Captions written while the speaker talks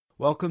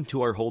Welcome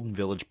to our Holden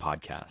Village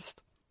podcast.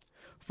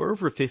 For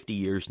over 50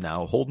 years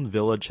now, Holden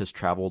Village has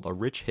traveled a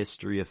rich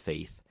history of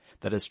faith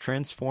that has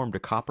transformed a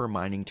copper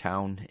mining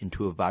town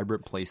into a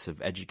vibrant place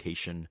of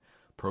education,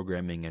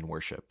 programming, and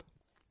worship.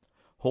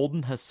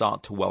 Holden has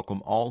sought to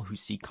welcome all who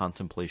seek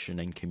contemplation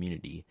and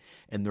community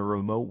in the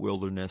remote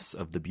wilderness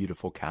of the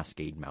beautiful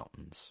Cascade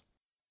Mountains.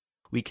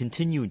 We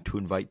continue to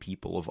invite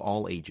people of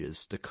all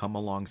ages to come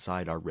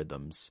alongside our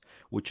rhythms,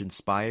 which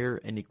inspire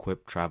and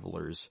equip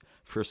travelers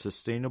for a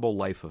sustainable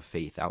life of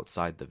faith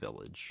outside the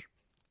village.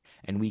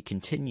 And we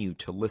continue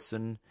to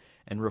listen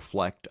and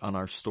reflect on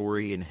our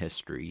story and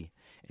history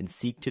and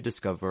seek to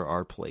discover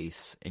our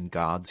place in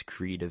God's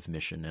creative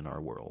mission in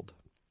our world.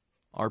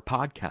 Our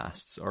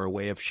podcasts are a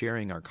way of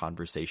sharing our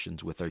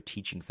conversations with our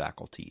teaching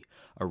faculty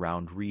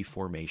around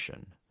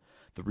reformation,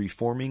 the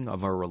reforming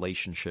of our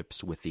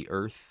relationships with the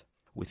earth,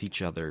 with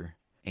each other,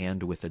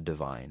 and with the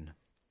divine.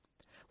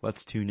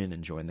 Let's tune in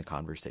and join the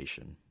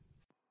conversation.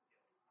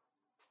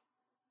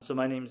 So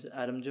my name's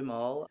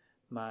Jamal.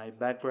 My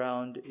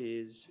background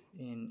is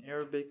in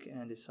Arabic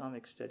and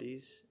Islamic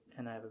studies,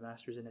 and I have a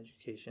master's in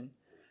education.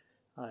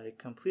 I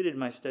completed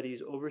my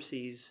studies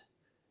overseas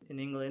in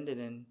England and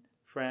in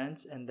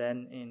France and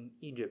then in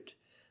Egypt.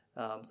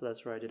 So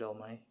that's where I did all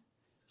my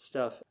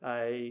stuff.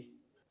 I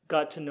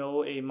got to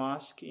know a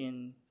mosque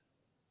in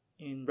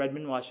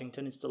Redmond,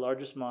 Washington. It's the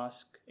largest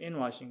mosque in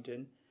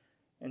Washington.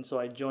 And so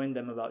I joined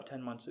them about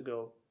 10 months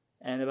ago.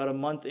 And about a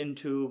month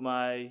into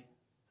my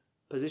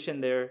position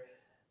there,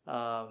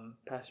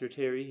 Pastor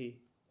Terry,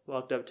 he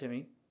walked up to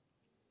me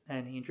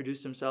and he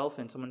introduced himself,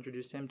 and someone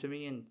introduced him to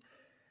me,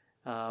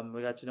 and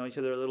we got to know each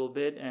other a little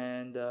bit.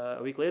 And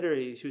a week later,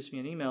 he shoots me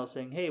an email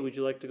saying, "Hey, would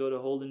you like to go to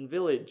Holden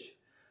Village?"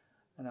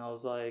 And I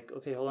was like,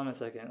 "Okay, hold on a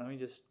second. Let me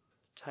just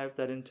type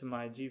that into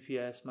my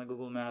GPS, my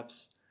Google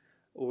Maps.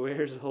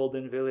 Where's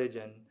Holden Village?"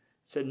 And it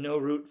said, "No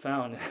route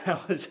found." I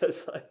was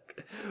just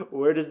like,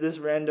 where does this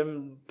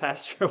random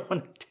pastor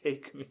want to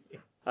take me?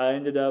 I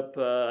ended up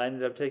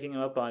taking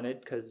him up on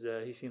it because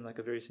he seemed like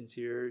a very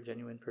sincere,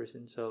 genuine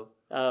person. So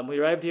we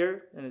arrived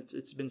here, and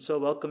it's been so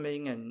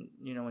welcoming. And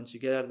once you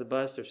get out of the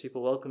bus, there's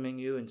people welcoming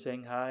you and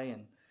saying hi,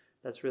 and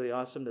that's really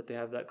awesome that they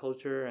have that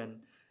culture.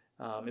 And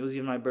it was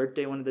even my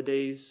birthday one of the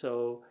days,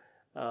 so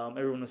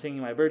everyone was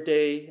singing my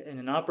birthday in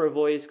an opera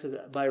voice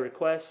by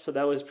request. So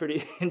that was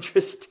pretty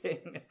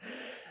interesting.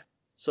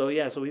 So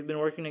we've been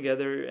working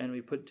together, and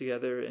we put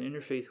together an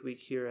Interfaith week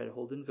here at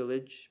Holden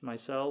Village.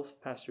 Myself,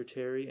 Pastor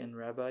Terry, and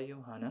Rabbi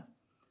Johanna.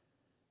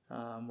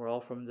 We're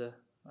all from the,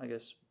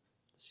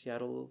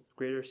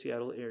 greater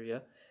Seattle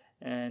area.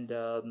 And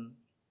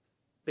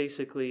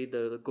basically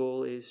the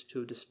goal is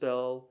to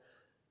dispel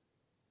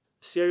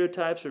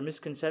stereotypes or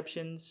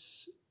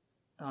misconceptions.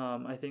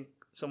 I think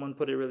someone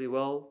put it really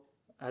well.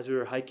 As we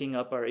were hiking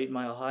up our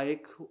 8-mile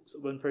hike,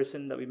 one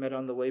person that we met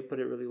on the way put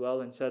it really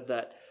well and said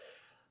that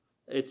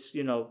it's,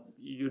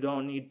 you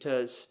don't need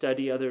to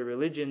study other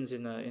religions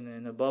in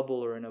a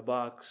bubble or in a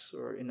box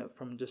or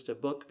from just a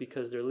book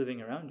because they're living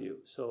around you.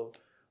 So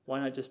why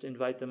not just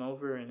invite them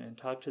over and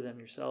talk to them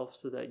yourself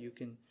so that you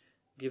can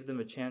give them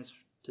a chance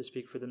to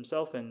speak for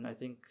themselves? And I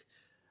think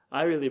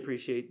I really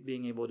appreciate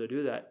being able to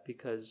do that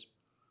because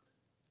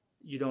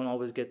you don't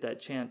always get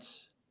that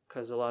chance,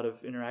 because a lot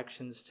of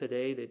interactions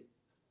today, they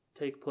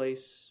take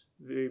place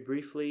very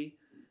briefly.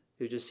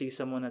 You just see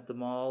someone at the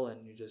mall,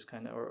 and you just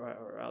kind of,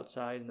 or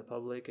outside in the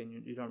public, and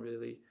you don't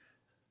really,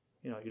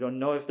 you don't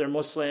know if they're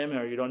Muslim,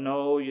 or you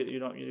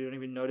don't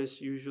even notice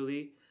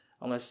usually,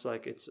 unless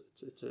like it's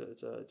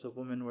a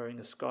woman wearing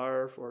a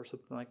scarf or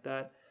something like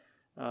that.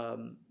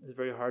 It's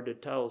very hard to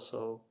tell,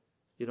 so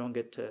you don't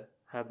get to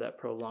have that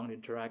prolonged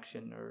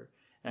interaction.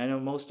 And I know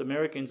most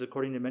Americans,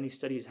 according to many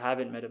studies,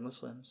 haven't met a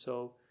Muslim.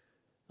 So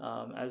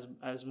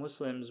as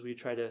Muslims, we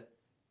try to,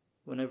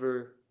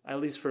 whenever, at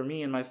least for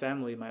me and my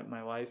family,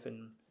 my wife,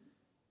 and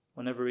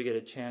whenever we get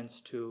a chance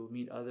to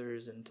meet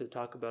others and to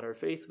talk about our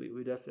faith,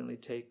 we definitely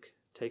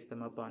take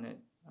them up on it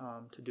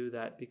to do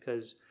that,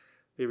 because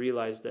we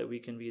realize that we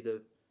can be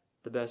the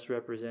best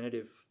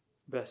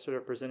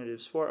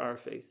representatives for our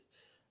faith,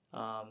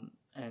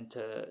 and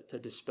to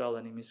dispel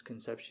any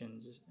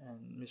misconceptions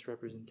and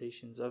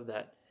misrepresentations of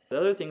that. The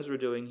other things we're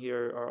doing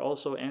here are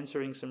also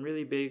answering some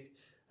really big,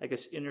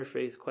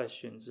 interfaith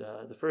questions.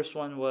 The first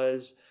one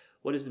was,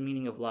 what is the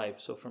meaning of life?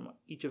 So from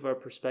each of our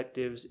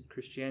perspectives,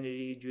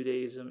 Christianity,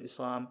 Judaism,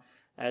 Islam,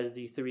 as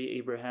the three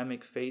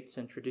Abrahamic faiths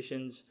and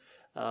traditions,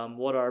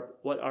 what are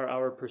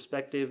our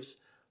perspectives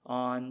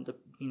on the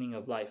meaning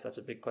of life? That's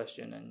a big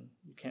question, and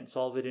you can't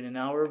solve it in an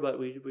hour, but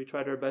we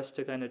tried our best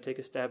to kind of take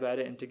a stab at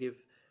it and to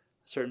give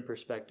certain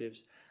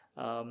perspectives.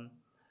 And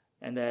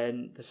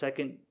then the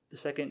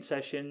second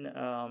session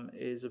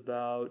is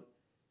about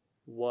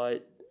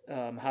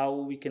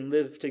how we can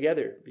live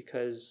together,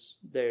 because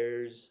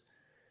there's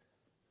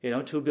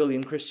 2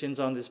 billion Christians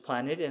on this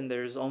planet, and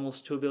there's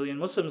almost 2 billion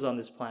Muslims on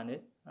this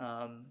planet,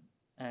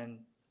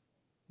 and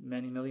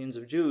many millions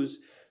of Jews.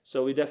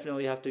 So we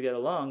definitely have to get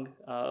along.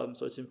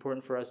 So it's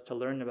important for us to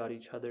learn about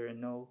each other and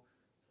know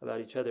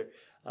about each other.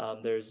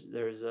 There's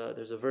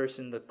a verse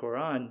in the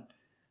Quran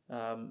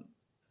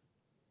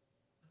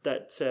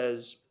that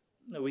says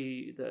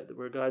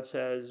where God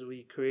says,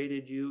 "We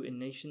created you in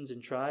nations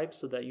and tribes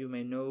so that you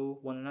may know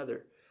one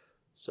another."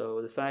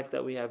 So the fact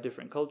that we have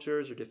different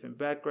cultures or different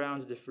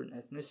backgrounds, different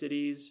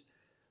ethnicities,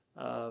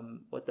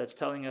 what that's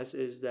telling us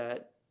is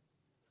that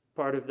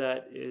part of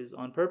that is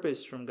on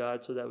purpose from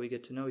God so that we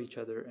get to know each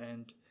other.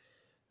 And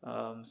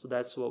so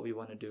that's what we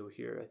want to do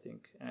here, I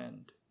think.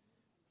 And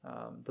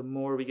the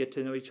more we get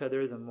to know each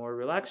other, the more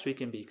relaxed we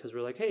can be, because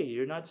we're like, hey,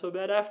 you're not so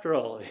bad after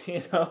all.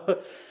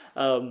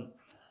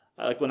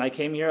 Like when I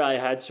came here,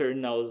 there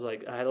was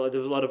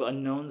a lot of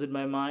unknowns in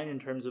my mind in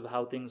terms of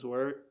how things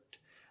worked.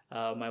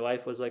 My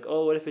wife was like,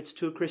 oh, what if it's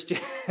too Christian?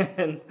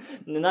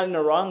 Not in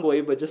a wrong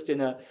way, but just in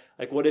a,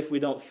 like, what if we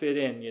don't fit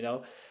in,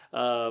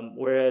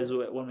 whereas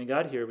when we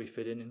got here, we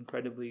fit in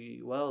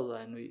incredibly well,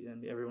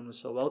 and everyone was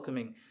so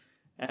welcoming.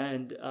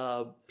 And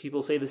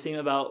people say the same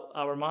about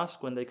our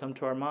mosque. When they come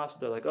to our mosque,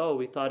 they're like, oh,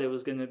 we thought it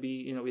was going to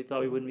be, we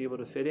thought we wouldn't be able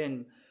to fit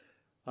in.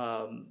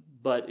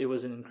 But it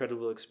was an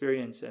incredible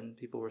experience, and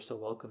people were so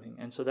welcoming.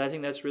 And so I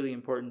think that's really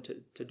important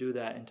to do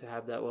that and to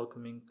have that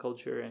welcoming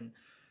culture. And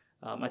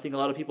I think a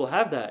lot of people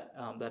have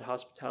that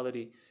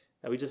hospitality.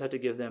 We just have to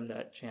give them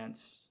that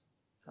chance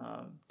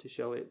to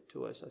show it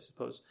to us, I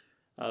suppose.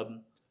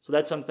 So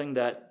that's something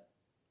that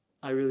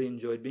I really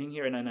enjoyed being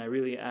here. And then I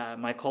really,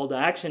 my call to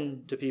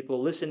action to people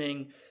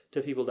listening,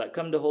 to people that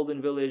come to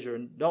Holden Village or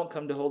don't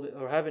come to Holden,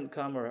 or haven't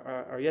come or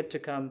are yet to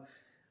come,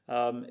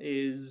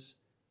 is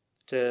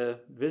to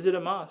visit a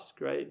mosque,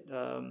 right?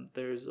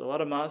 There's a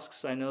lot of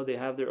mosques. I know they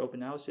have their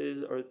open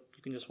houses, or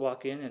you can just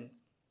walk in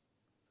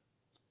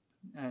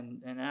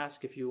and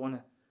ask if you want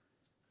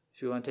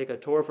to take a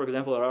tour. For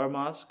example, at our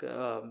mosque,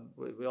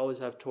 we always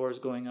have tours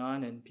going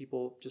on, and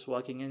people just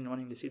walking in and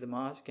wanting to see the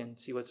mosque and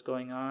see what's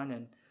going on,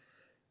 and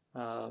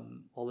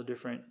all the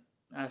different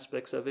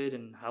aspects of it,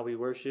 and how we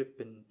worship,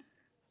 and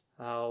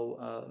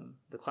how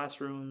the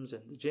classrooms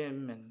and the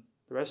gym and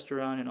the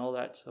restaurant and all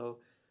that. So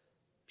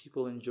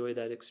people enjoy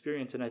that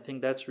experience, and I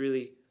think that's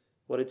really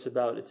what it's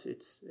about.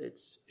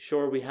 It's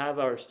sure, we have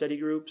our study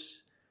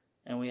groups,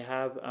 and we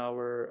have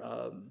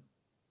our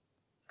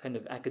kind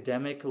of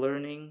academic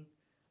learning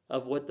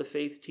of what the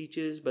faith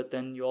teaches, but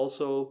then you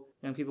also,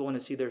 young people want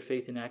to see their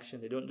faith in action.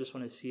 They don't just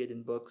want to see it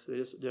in books.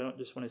 They don't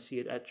just want to see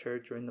it at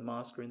church or in the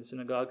mosque or in the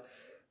synagogue.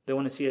 They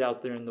want to see it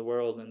out there in the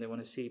world, and they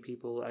want to see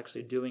people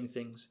actually doing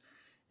things.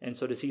 And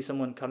so to see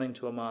someone coming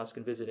to a mosque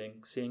and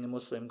visiting, seeing a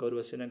Muslim go to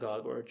a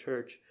synagogue or a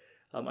church,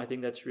 I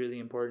think that's really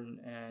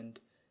important.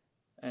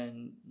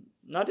 And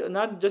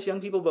not just young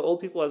people, but old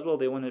people as well.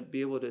 They want to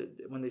be able to,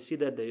 when they see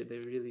that, they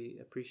really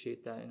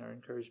appreciate that and are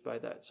encouraged by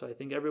that. So I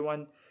think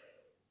everyone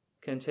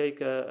can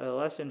take a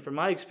lesson from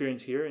my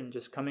experience here, and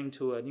just coming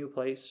to a new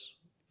place,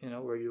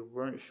 where you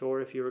weren't sure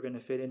if you were going to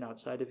fit in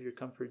outside of your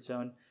comfort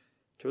zone,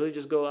 to really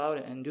just go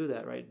out and do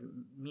that, right?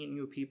 Meet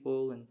new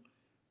people. And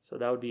so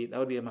that would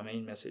be my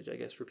main message, I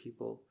guess, for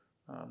people,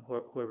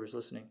 whoever's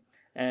listening.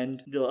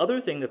 And the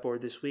other thing for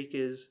this week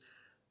is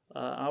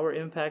our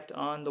impact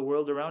on the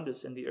world around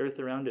us and the earth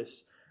around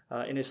us.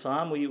 In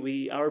Islam,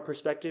 our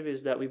perspective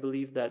is that we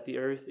believe that the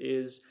earth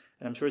is,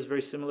 and I'm sure it's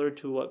very similar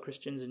to what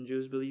Christians and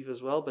Jews believe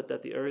as well, but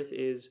that the earth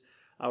is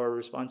our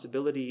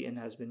responsibility and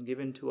has been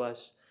given to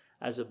us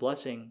as a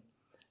blessing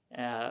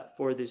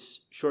for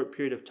this short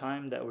period of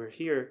time that we're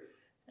here.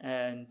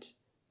 And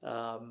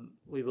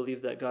we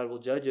believe that God will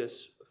judge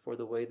us for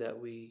the way that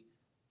we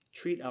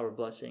treat our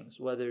blessings,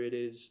 whether it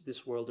is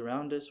this world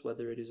around us,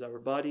 whether it is our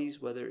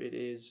bodies, whether it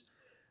is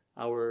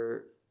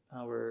our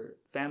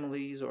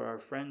families or our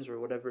friends or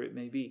whatever it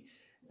may be.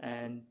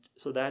 And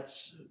so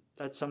that's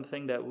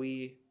something that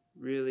we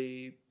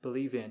really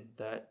believe in,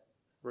 that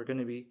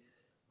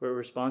we're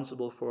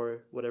responsible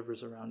for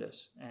whatever's around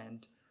us.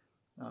 And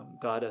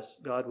God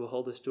will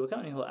hold us to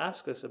account, and He'll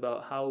ask us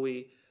about how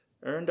we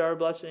earned our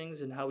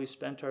blessings and how we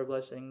spent our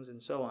blessings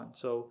and so on.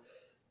 So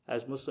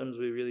as Muslims,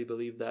 we really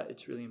believe that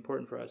it's really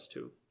important for us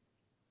to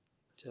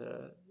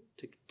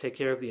take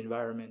care of the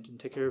environment and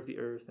take care of the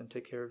earth and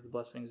take care of the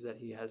blessings that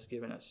He has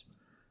given us.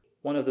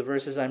 One of the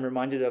verses I'm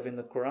reminded of in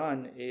the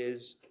Quran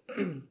is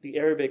the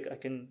Arabic. I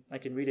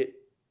can read it.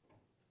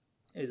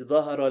 Is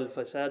ظهر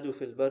الفساد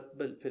في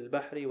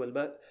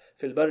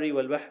البر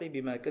والبحر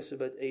بما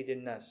كسبت أيدي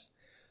الناس,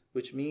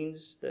 which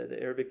means the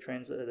Arabic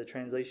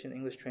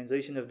English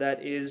translation of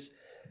that is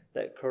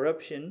that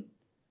corruption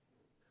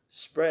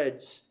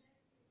spreads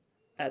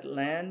at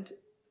land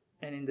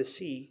and in the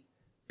sea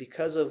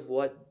because of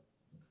what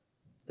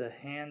the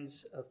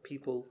hands of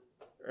people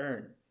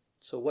earn.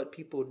 So what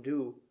people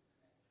do,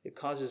 it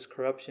causes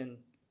corruption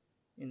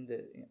in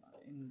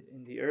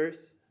the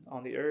earth,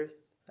 on the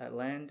earth, at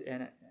land,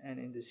 and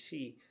in the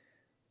sea.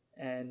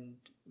 And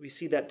we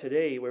see that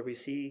today, where we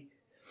see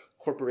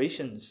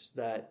corporations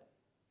that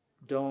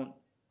don't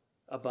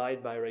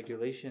abide by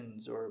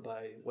regulations or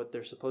by what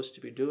they're supposed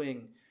to be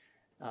doing.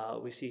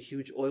 We see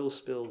huge oil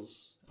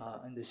spills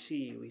in the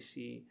sea. We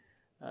see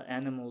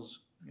animals,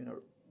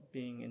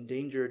 being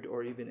endangered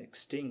or even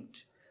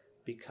extinct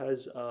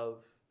because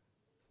of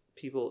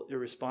people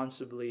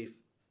irresponsibly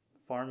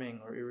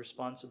farming or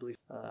irresponsibly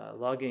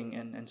logging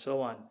and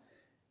so on.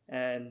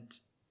 And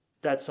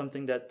that's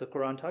something that the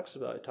Quran talks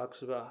about. It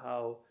talks about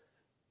how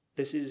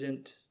this is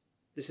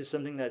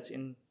something that's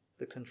in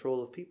the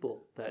control of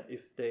people, that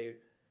if they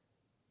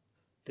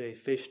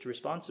fished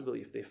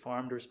responsibly, if they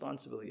farmed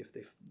responsibly, if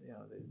they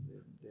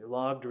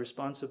logged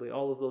responsibly,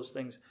 all of those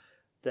things,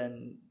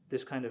 then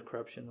this kind of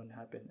corruption wouldn't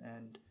happen.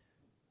 And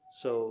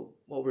so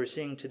what we're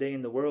seeing today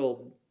in the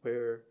world,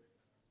 where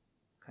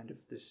kind of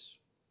this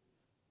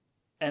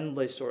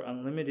endless or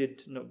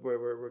unlimited,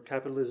 where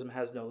capitalism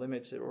has no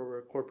limits, or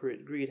where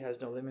corporate greed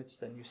has no limits,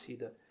 then you see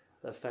the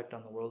effect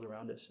on the world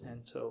around us.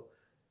 And so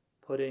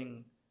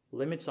putting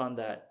limits on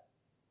that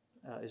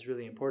is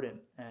really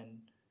important, and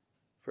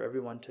for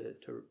everyone to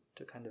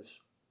kind of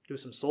do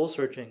some soul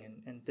searching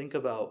and think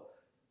about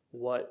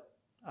what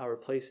our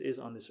place is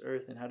on this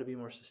earth and how to be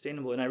more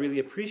sustainable. And I really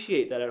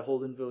appreciate that at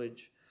Holden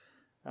Village,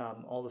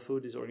 all the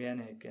food is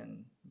organic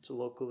and it's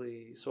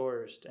locally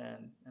sourced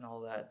and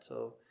all that.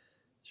 So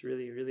it's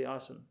really, really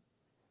awesome.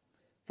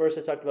 First,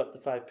 I talked about the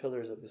 5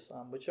 pillars of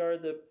Islam, which are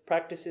the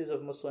practices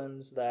of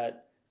Muslims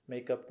that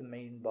make up the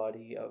main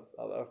body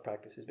of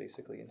practices,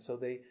 basically. And so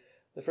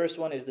the first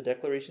one is the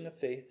declaration of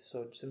faith,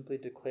 so simply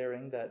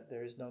declaring that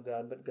there is no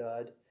God but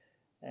God,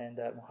 and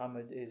that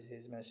Muhammad is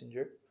his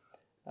messenger,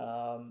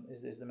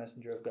 is the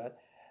messenger of God.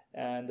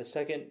 And the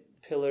second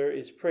pillar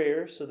is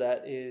prayer, so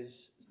that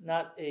is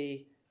not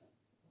a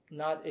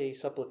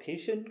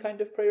supplication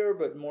kind of prayer,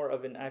 but more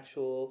of an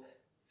actual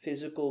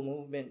physical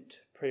movement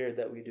prayer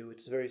that we do.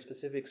 It's a very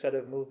specific set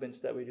of movements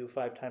that we do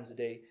 5 times a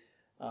day.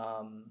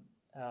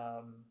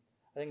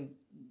 I think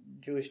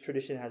Jewish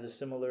tradition has a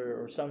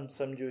similar, or some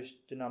Jewish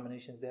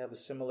denominations, they have a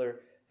similar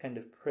kind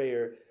of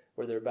prayer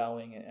where they're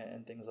bowing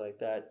and things like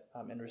that,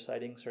 and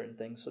reciting certain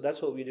things. So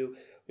that's what we do.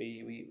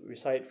 We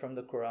recite from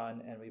the Quran,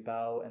 and we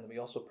bow, and we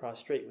also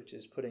prostrate, which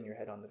is putting your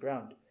head on the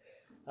ground,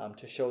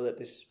 to show that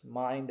this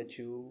mind that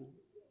you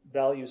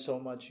value so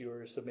much,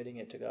 you're submitting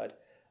it to God,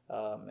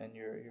 and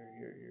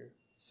you're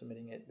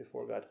submitting it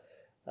before God.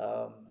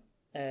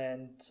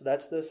 And so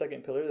that's the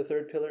second pillar. The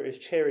third pillar is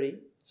charity.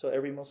 So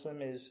every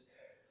Muslim is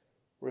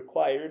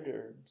required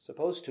or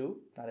supposed to,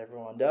 not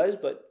everyone does,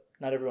 but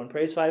not everyone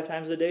prays 5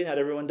 times a day, not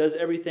everyone does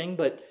everything,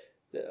 but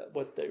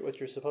what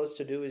you're supposed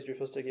to do is you're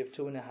supposed to give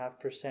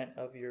 2.5%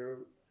 of your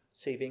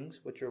savings,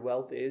 what your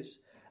wealth is,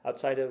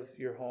 outside of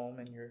your home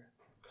and your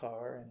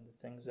car and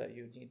the things that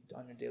you need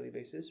on a daily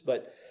basis.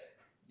 But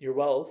your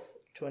wealth,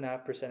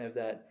 2.5% of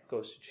that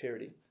goes to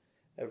charity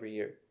every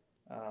year.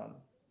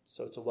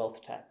 So it's a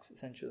wealth tax,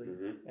 essentially,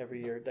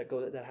 every year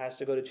that has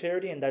to go to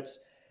charity, and that's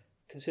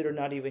considered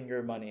not even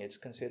your money. It's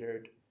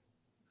considered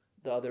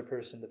the other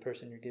person, the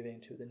person you're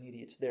giving to, the needy.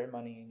 It's their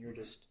money, and you're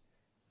just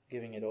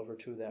giving it over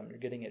to them. You're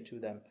getting it to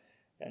them.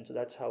 And so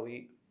that's how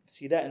we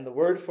see that. And the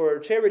word for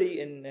charity,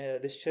 in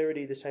this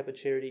type of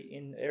charity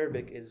in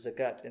Arabic is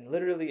zakat. And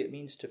literally it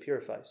means to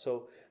purify.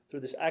 So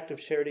through this act of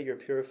charity, you're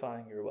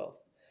purifying your wealth.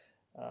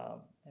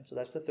 And so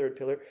that's the third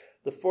pillar.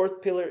 The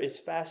fourth pillar is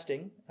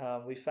fasting.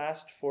 We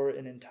fast for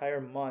an entire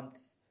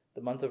month,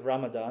 the month of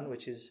Ramadan,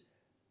 which is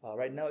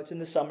right now it's in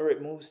the summer.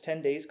 It moves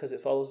 10 days because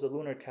it follows the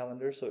lunar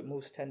calendar, so it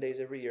moves 10 days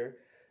every year.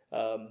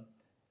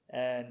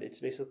 And it's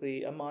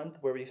basically a month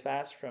where we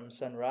fast from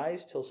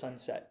sunrise till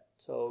sunset.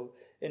 So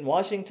in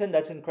Washington,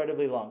 that's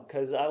incredibly long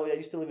because I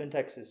used to live in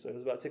Texas, so it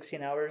was about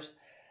 16 hours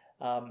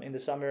in the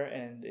summer,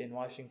 and in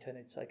Washington,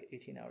 it's like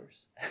 18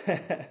 hours.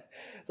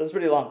 So it's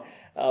pretty long,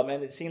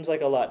 and it seems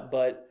like a lot,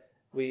 but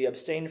we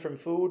abstain from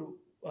food,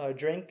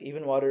 drink,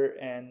 even water,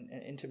 and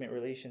intimate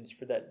relations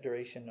for that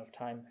duration of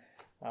time.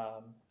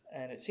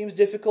 And it seems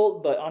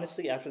difficult, but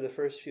honestly, after the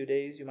first few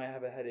days, you might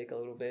have a headache a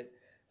little bit.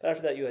 But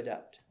after that, you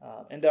adapt.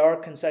 And there are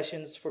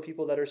concessions for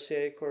people that are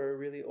sick or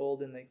really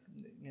old, and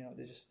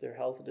their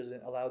health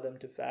doesn't allow them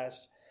to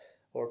fast,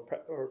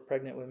 or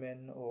pregnant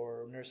women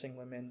or nursing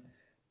women.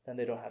 Then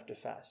they don't have to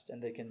fast,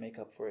 and they can make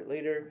up for it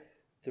later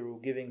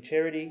through giving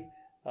charity.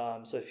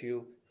 So if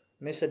you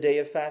miss a day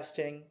of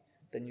fasting,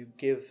 then you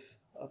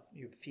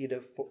feed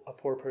a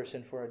poor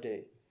person for a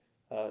day.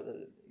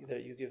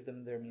 That you give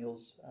them their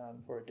meals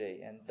for a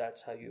day, and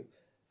that's how you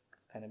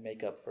kind of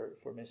make up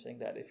for missing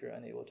that if you're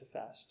unable to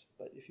fast.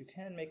 But if you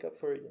can make up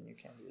for it, then you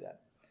can do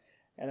that.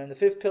 And then the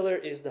fifth pillar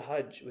is the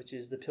Hajj, which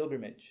is the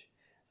pilgrimage.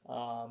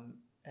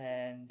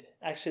 And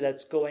actually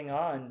that's going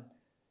on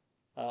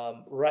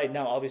right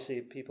now.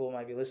 Obviously people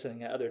might be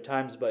listening at other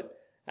times, but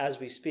as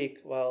we speak,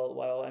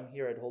 while I'm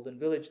here at Holden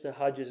Village, the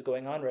Hajj is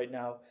going on right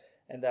now,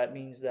 and that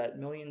means that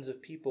millions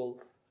of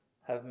people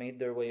have made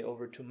their way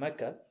over to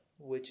Mecca,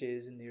 which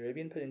is in the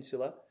Arabian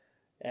Peninsula,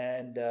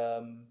 and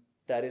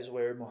that is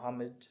where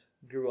Muhammad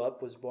grew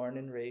up, was born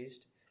and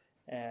raised.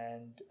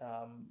 And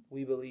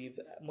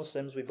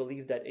Muslims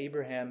believe that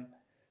Abraham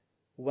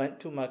went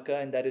to Mecca,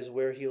 and that is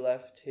where he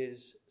left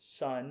his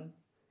son,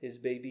 his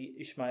baby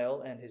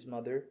Ishmael, and his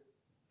mother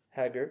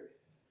Hagar.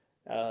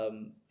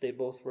 They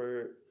both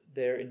were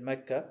there in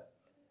Mecca,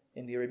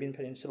 in the Arabian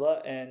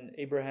Peninsula, and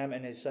Abraham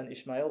and his son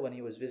Ishmael, when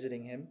he was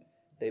visiting him,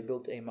 they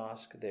built a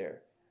mosque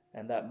there.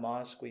 And that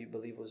mosque, we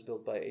believe, was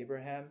built by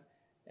Abraham,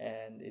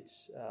 and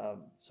it's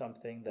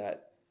something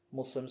that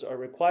Muslims are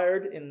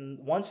required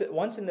once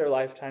in their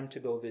lifetime to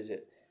go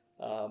visit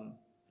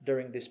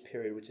during this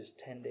period, which is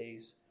 10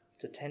 days.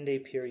 It's a 10-day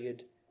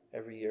period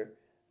every year.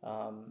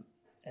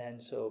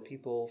 And so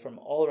people from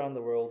all around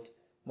the world,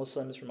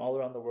 Muslims from all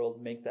around the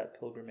world, make that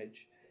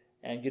pilgrimage.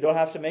 And you don't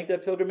have to make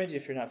that pilgrimage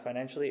if you're not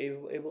financially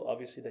able.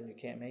 Obviously, then you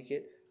can't make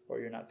it, or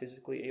you're not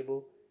physically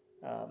able.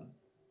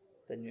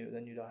 Then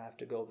you don't have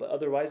to go. But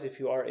otherwise, if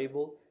you are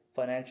able,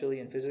 financially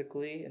and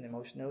physically and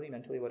emotionally,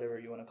 mentally, whatever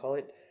you want to call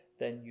it,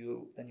 then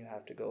you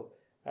have to go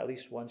at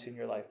least once in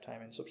your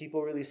lifetime. And so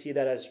people really see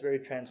that as very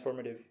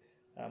transformative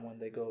when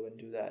they go and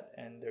do that.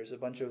 And there's a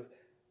bunch of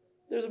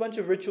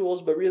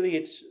rituals, but really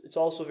it's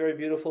also very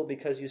beautiful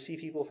because you see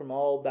people from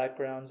all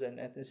backgrounds and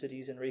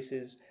ethnicities and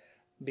races,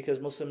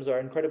 because Muslims are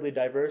incredibly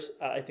diverse.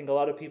 I think a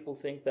lot of people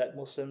think that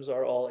Muslims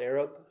are all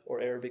Arab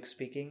or Arabic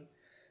speaking.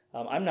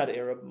 I'm not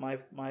Arab.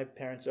 My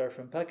parents are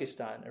from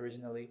Pakistan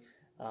originally.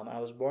 I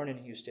was born in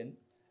Houston.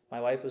 My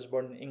wife was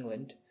born in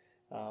England,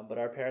 but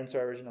our parents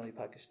are originally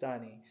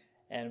Pakistani,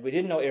 and we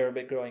didn't know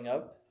Arabic growing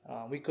up.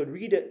 We could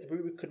read it.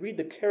 We could read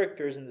the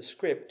characters in the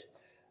script,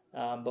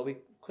 but we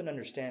couldn't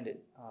understand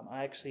it.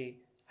 I actually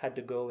had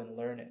to go and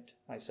learn it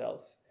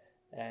myself.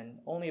 And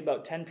only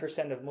about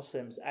 10% of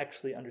Muslims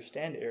actually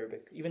understand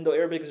Arabic, even though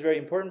Arabic is very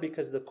important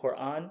because the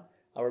Quran,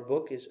 our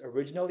book, is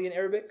originally in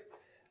Arabic.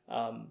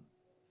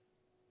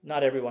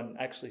 Not everyone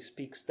actually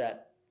speaks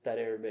that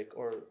Arabic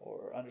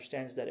or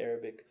understands that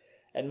Arabic.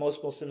 And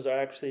most Muslims are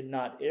actually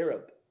not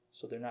Arab,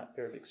 so they're not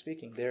Arabic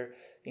speaking. They're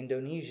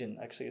Indonesian.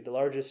 Actually, the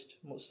largest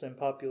Muslim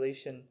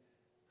population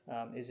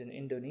is in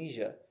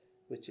Indonesia,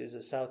 which is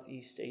a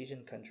Southeast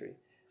Asian country,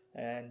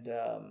 and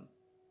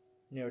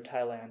near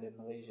Thailand and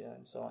Malaysia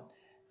and so on.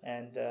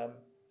 And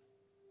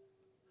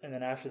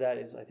then after that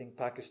is, I think,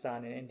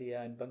 Pakistan and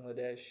India and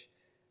Bangladesh.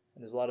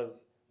 And there's a lot of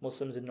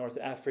Muslims in North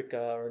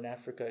Africa or in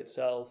Africa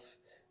itself.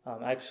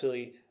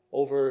 Actually,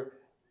 over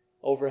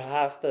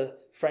half the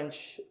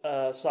French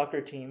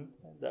soccer team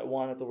that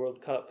won at the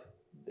World Cup,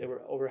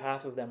 over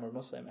half of them were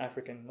Muslim.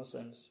 African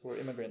Muslims were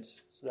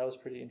immigrants. So that was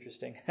pretty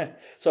interesting.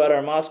 So at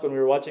our mosque, when we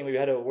were watching, we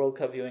had a World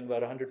Cup viewing.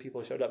 About 100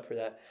 people showed up for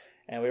that.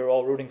 And we were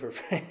all rooting for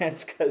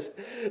France because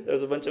there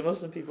was a bunch of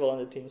Muslim people on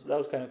the team. So that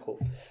was kind of cool.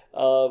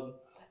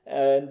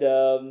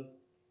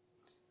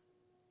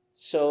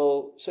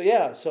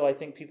 So I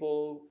think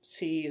people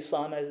see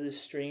Islam as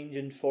this strange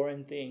and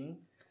foreign thing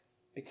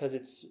because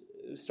it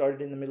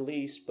started in the Middle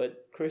East,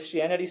 but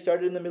Christianity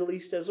started in the Middle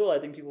East as well. I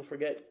think people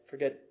forget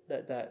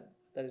that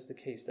is the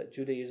case, that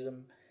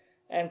Judaism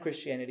and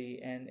Christianity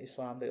and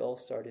Islam, they all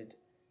started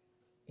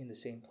in the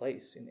same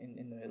place,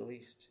 in the Middle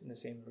East, in the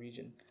same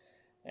region.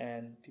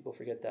 And people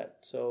forget that.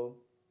 So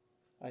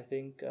I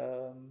think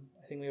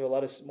we have a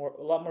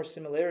lot more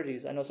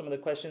similarities. I know some of the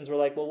questions were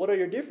like, well, what are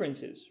your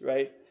differences,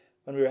 right?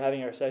 When we were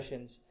having our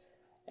sessions.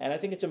 And I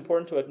think it's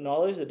important to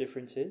acknowledge the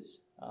differences.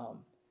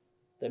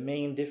 The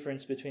main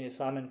difference between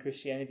Islam and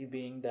Christianity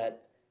being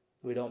that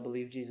we don't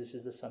believe Jesus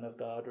is the Son of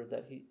God or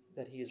that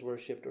he is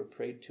worshipped or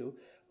prayed to,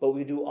 but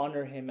we do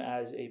honor him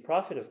as a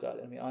prophet of God,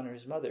 and we honor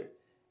his mother.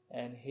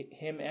 And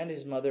him and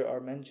his mother are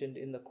mentioned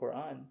in the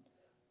Quran.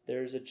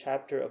 There's a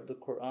chapter of the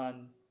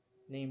Quran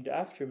named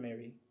after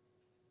Mary.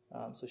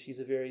 So she's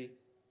a very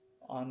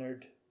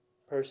honored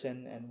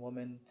person and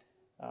woman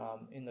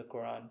in the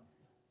Quran.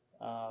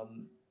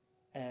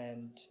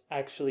 And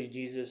actually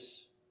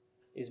Jesus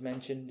is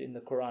mentioned in the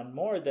Quran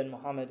more than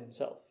Muhammad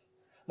himself.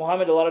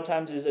 Muhammad a lot of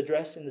times is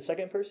addressed in the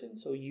second person,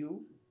 so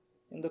you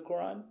in the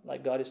Quran,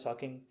 like God is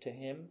talking to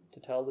him to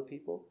tell the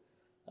people.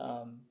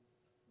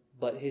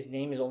 But his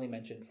name is only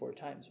mentioned 4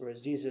 times,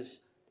 whereas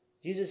Jesus'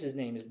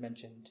 name is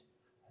mentioned,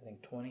 I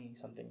think,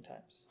 20-something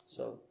times.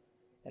 So,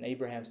 and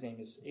Abraham's name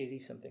is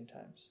 80-something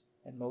times,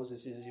 and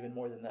Moses is even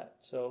more than that.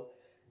 So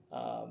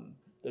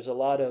there's a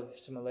lot of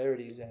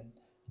similarities, and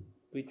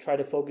we try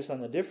to focus on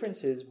the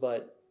differences,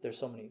 but there's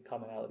so many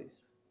commonalities.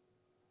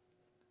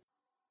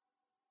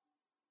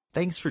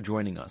 Thanks for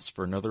joining us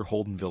for another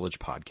Holden Village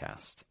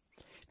podcast.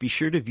 Be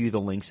sure to view the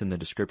links in the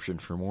description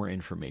for more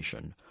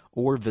information,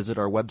 or visit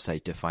our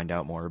website to find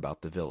out more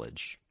about the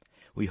village.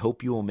 We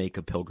hope you will make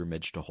a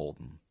pilgrimage to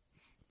Holden.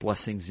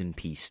 Blessings and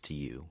peace to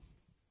you.